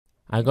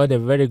I got a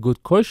very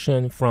good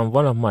question from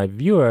one of my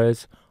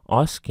viewers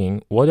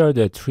asking what are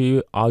the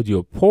 3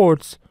 audio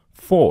ports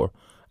for,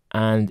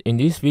 and in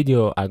this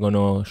video I'm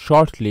gonna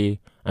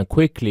shortly and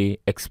quickly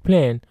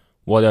explain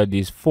what are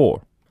these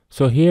for.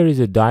 So here is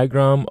a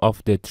diagram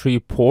of the 3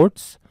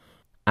 ports,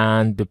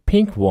 and the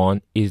pink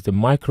one is the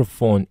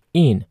microphone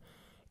in.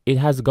 It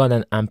has got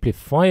an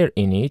amplifier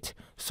in it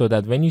so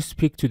that when you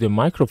speak to the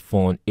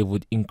microphone it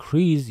would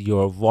increase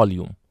your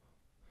volume.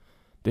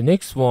 The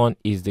next one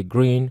is the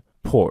green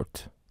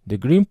port. The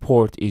green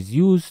port is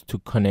used to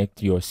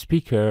connect your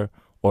speaker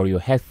or your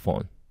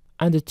headphone.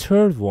 And the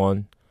third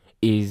one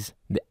is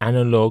the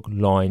analog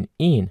line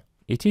in.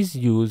 It is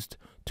used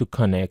to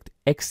connect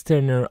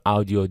external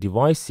audio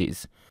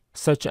devices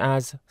such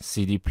as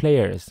CD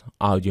players,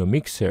 audio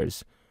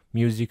mixers,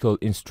 musical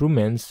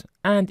instruments,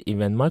 and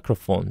even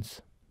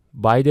microphones.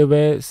 By the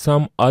way,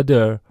 some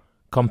other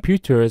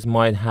computers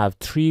might have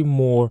 3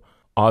 more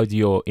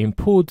audio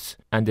inputs,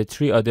 and the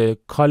 3 other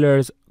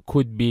colors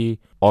could be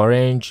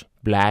orange,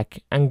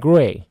 black, and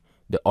gray.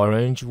 The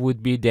orange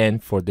would be then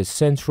for the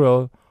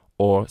central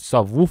or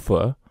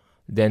subwoofer,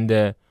 then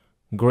the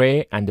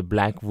gray and the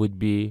black would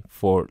be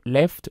for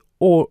left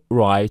or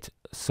right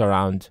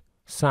surround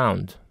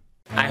sound.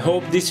 I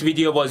hope this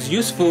video was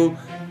useful.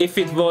 If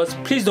it was,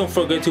 please don't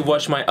forget to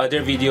watch my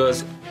other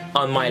videos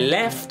on my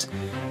left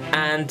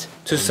and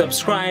to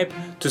subscribe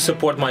to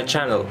support my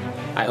channel.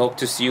 I hope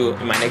to see you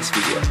in my next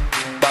video.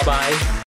 Bye bye.